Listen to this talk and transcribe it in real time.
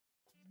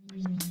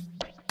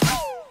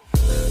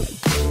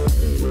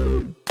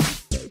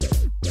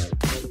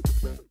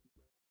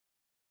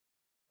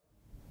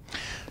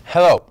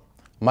Hello,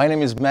 my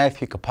name is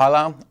Matthew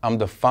Capala. I'm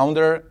the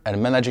founder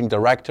and managing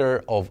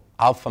director of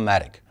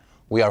Alphamatic.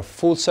 We are a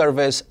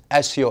full-service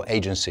SEO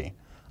agency.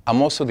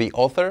 I'm also the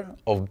author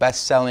of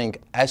best-selling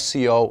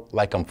SEO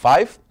Like I'm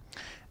 5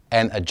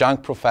 and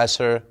adjunct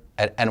professor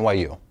at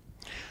NYU.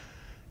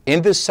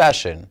 In this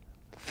session,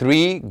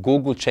 3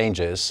 Google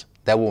changes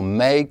that will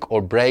make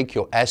or break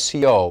your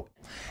SEO.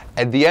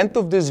 At the end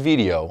of this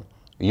video,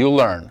 you'll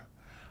learn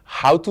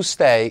how to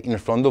stay in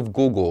front of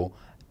Google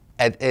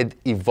as it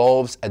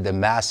evolves at a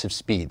massive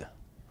speed.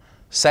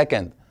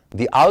 Second,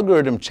 the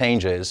algorithm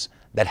changes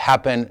that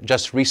happened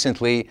just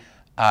recently,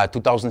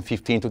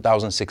 2015,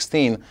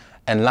 2016.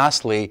 And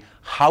lastly,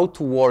 how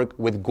to work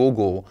with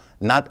Google,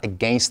 not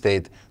against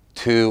it,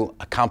 to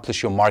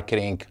accomplish your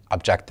marketing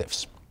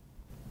objectives.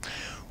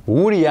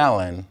 Woody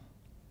Allen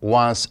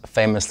once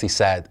famously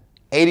said,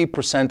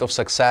 80% of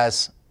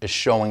success is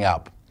showing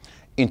up.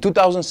 In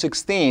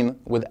 2016,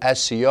 with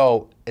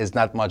SEO, is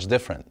not much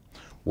different.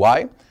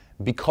 Why?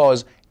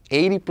 Because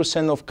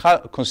 80%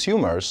 of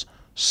consumers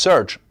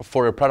search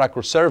for a product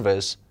or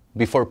service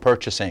before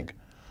purchasing.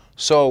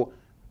 So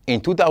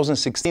in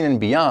 2016 and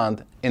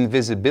beyond,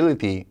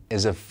 invisibility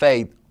is a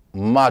fate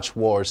much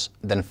worse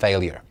than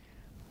failure.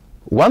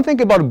 One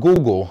thing about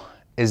Google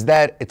is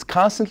that it's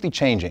constantly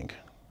changing.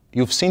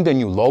 You've seen the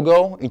new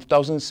logo in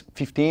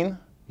 2015.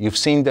 You've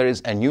seen there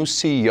is a new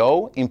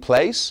CEO in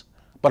place.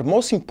 But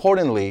most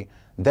importantly,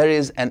 there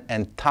is an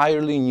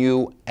entirely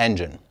new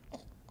engine.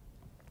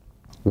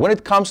 When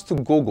it comes to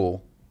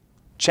Google,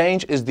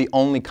 change is the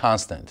only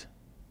constant.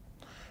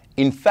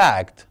 In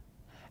fact,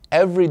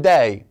 every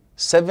day,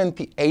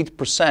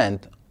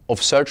 78%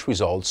 of search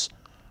results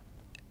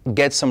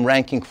get some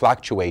ranking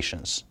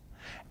fluctuations.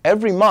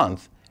 Every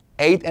month,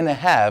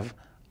 8.5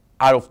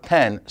 out of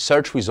 10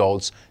 search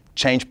results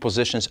change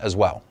positions as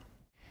well.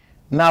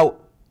 Now,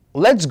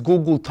 let's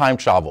Google time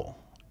travel.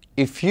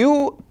 If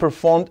you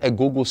performed a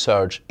Google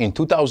search in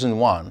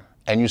 2001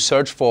 and you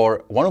search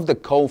for one of the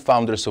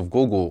co-founders of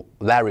Google,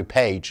 Larry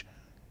Page,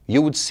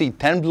 you would see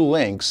 10 blue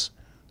links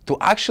to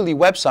actually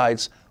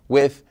websites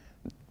with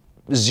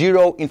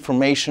zero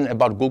information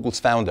about Google's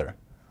founder.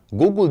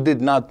 Google did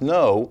not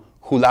know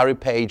who Larry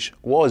Page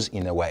was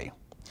in a way.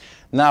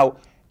 Now,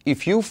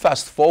 if you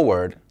fast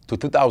forward to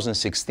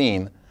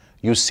 2016,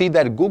 you see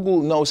that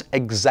Google knows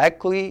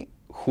exactly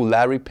who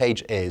Larry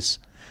Page is.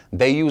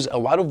 They use a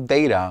lot of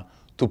data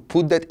to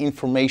put that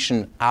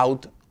information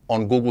out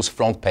on Google's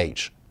front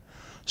page.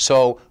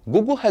 So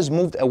Google has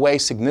moved away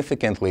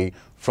significantly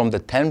from the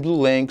 10 blue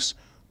links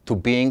to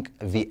being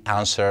the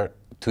answer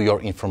to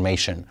your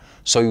information.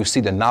 So you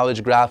see the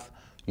knowledge graph,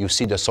 you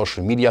see the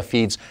social media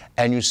feeds,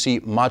 and you see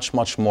much,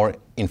 much more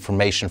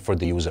information for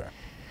the user.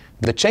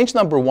 The change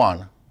number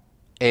 1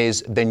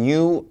 is the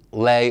new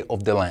lay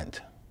of the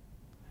land.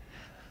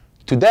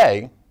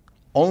 Today,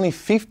 only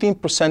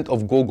 15%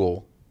 of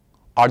Google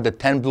are the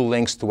 10 blue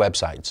links to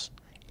websites.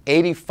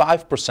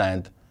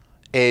 85%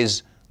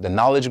 is the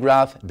knowledge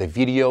graph, the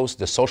videos,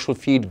 the social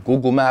feed,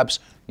 Google Maps,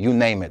 you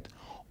name it.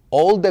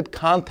 All that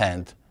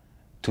content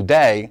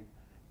today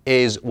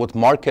is what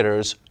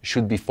marketers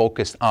should be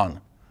focused on,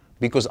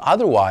 because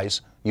otherwise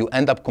you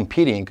end up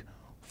competing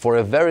for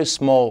a very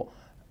small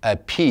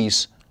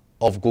piece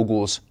of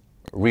Google's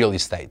real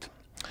estate.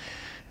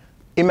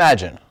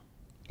 Imagine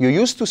you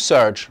used to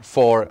search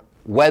for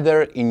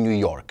weather in New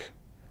York.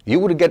 You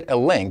would get a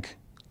link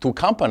to a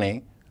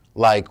company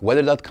like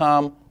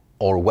weather.com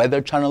or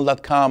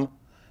weatherchannel.com,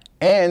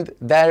 and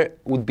that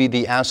would be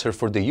the answer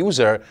for the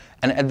user,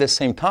 and at the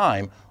same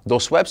time,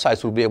 those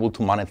websites will be able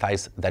to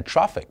monetize that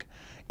traffic.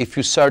 If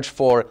you search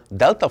for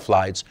Delta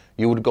flights,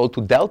 you would go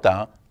to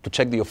Delta to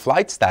check your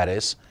flight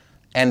status,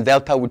 and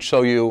Delta would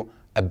show you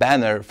a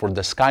banner for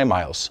the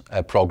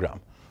SkyMiles program.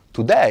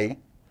 Today,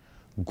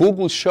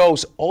 Google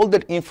shows all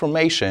that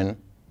information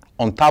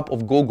on top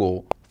of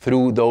Google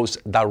through those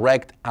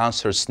direct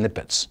answer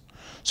snippets.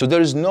 So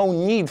there is no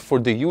need for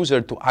the user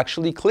to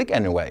actually click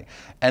anyway.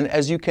 And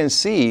as you can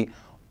see,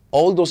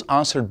 all those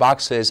answered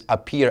boxes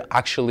appear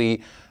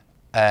actually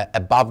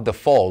above the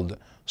fold.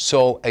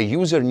 So a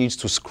user needs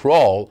to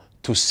scroll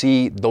to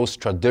see those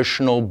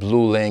traditional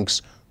blue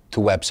links to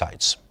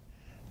websites.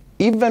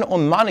 Even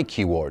on money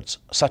keywords,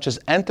 such as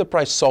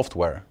enterprise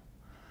software,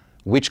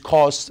 which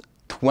costs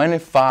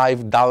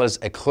 $25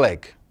 a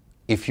click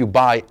if you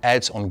buy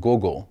ads on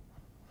Google,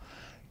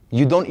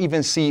 you don't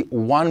even see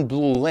one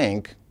blue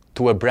link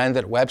to a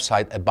branded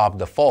website above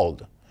the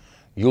fold.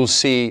 You'll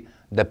see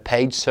the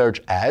paid search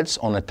ads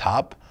on the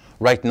top.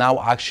 Right now,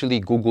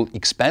 actually, Google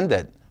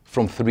expanded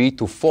from 3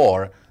 to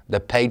 4 the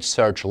paid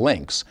search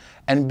links.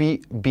 And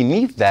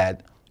beneath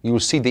that, you'll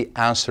see the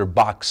answer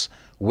box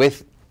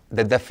with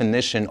the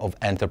definition of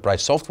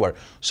enterprise software.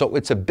 So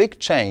it's a big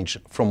change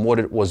from what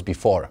it was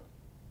before.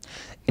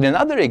 In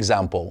another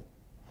example,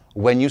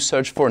 when you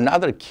search for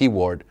another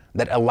keyword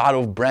that a lot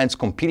of brands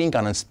competing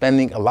on and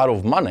spending a lot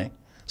of money,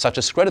 such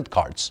as credit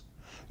cards,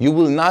 you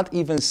will not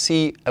even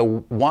see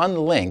one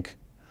link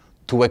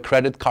to a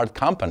credit card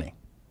company.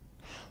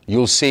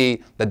 You'll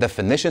see the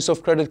definitions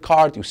of credit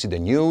card, you see the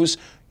news,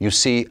 you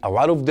see a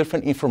lot of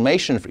different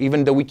information,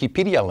 even the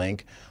Wikipedia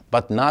link,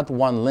 but not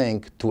one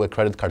link to a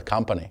credit card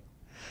company.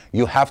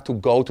 You have to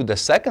go to the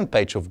second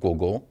page of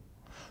Google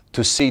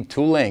to see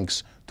two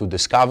links, to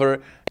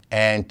Discover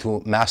and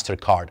to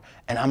MasterCard.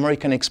 And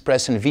American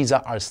Express and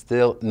Visa are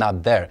still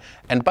not there.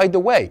 And by the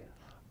way,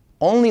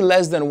 only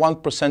less than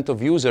 1%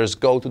 of users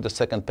go to the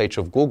second page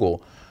of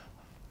Google.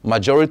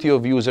 Majority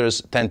of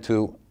users tend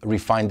to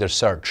refine their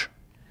search.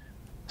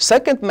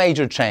 Second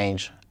major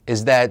change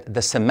is that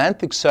the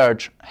semantic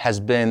search has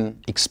been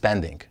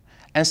expanding.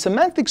 And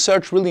semantic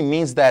search really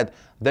means that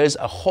there's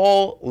a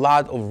whole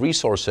lot of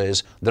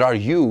resources that are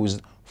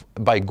used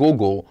by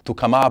Google to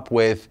come up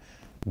with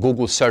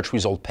Google search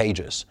result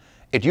pages.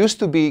 It used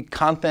to be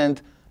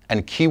content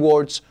and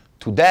keywords.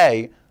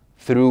 Today,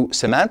 through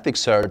semantic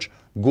search,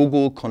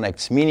 Google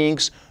connects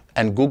meanings,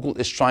 and Google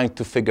is trying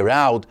to figure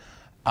out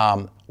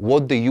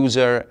what the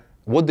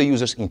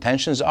user's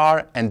intentions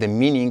are and the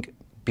meaning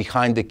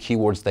behind the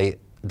keywords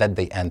that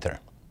they enter.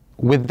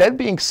 With that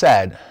being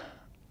said,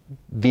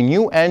 the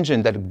new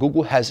engine that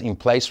Google has in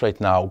place right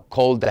now,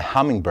 called the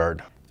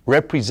Hummingbird,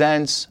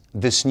 represents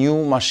this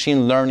new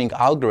machine learning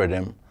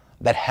algorithm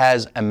that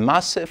has a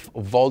massive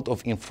vault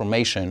of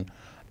information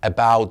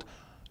about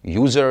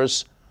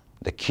users,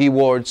 the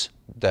keywords,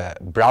 the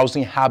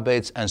browsing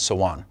habits, and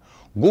so on.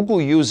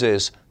 Google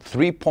uses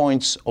 3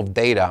 points of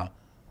data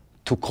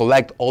to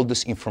collect all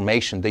this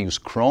information. They use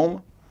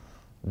Chrome,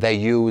 they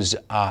use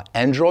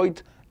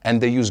Android, and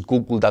they use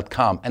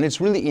Google.com. And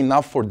it's really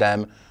enough for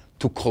them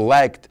to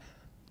collect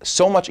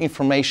so much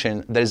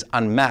information that is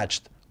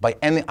unmatched by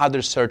any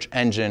other search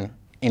engine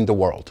in the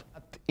world.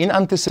 In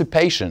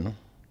anticipation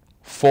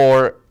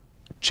for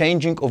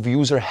changing of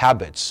user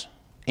habits,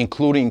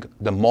 including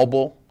the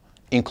mobile,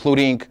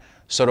 including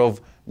sort of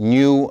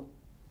new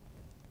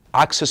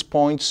access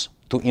points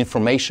to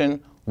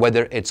information,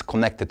 whether it's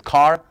connected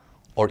car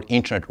or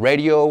internet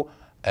radio,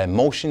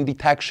 motion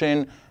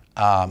detection,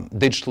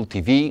 digital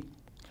TV,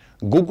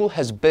 Google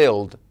has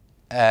built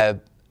a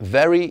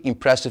very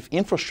impressive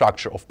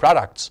infrastructure of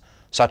products,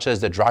 such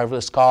as the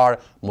driverless car,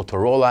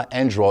 Motorola,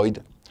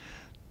 Android,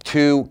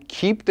 to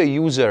keep the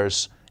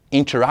users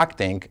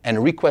interacting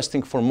and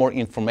requesting for more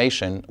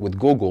information with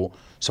Google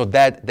so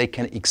that they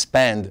can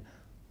expand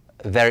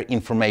their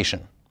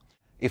information.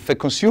 If a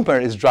consumer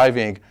is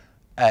driving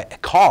a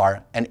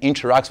car and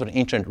interacts with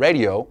internet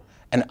radio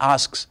and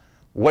asks,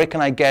 where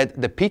can I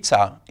get the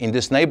pizza in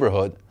this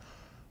neighborhood?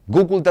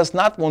 Google does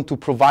not want to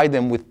provide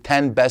them with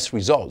 10 best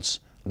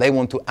results. They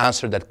want to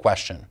answer that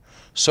question.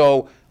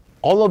 So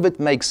all of it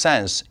makes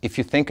sense if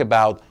you think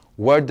about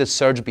where the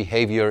search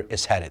behavior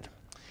is headed.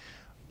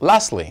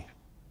 Lastly,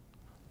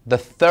 the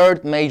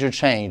third major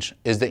change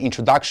is the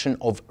introduction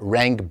of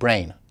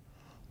RankBrain,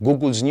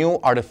 Google's new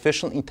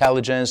artificial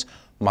intelligence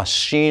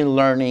machine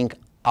learning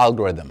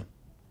algorithm.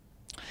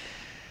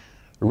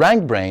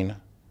 RankBrain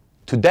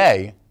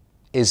today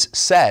is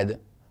said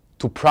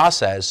to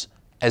process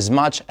as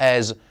much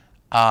as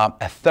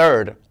a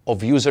third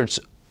of users'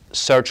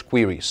 search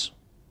queries.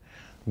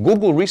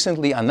 Google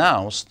recently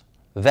announced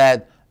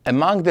that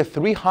among the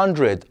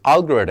 300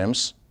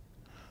 algorithms,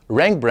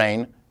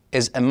 RankBrain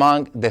is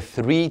among the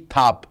 3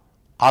 top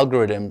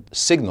algorithm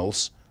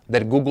signals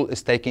that Google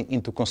is taking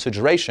into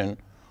consideration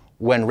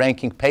when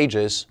ranking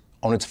pages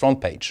on its front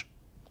page.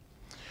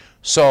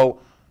 So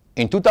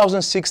in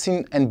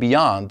 2016 and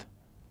beyond,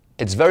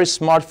 it's very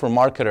smart for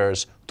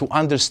marketers to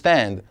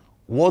understand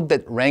what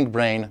that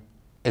RankBrain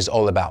is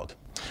all about.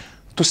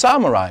 To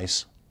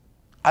summarize,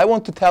 I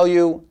want to tell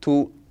you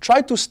to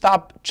try to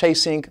stop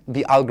chasing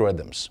the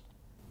algorithms.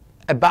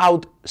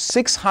 About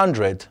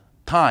 600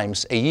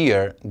 times a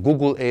year,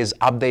 Google is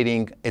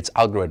updating its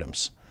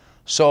algorithms.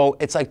 So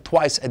it's like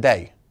twice a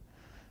day.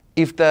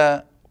 If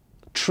the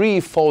tree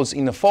falls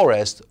in the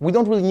forest, we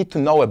don't really need to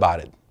know about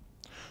it.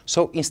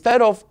 So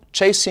instead of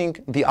chasing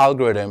the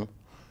algorithm,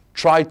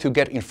 try to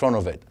get in front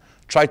of it.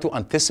 Try to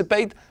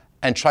anticipate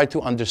and try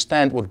to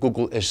understand what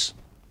Google is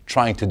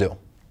trying to do.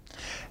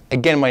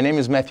 Again, my name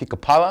is Matthew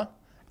Capala,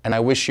 and I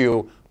wish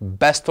you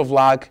best of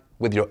luck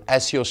with your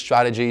SEO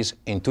strategies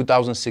in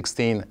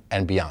 2016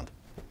 and beyond.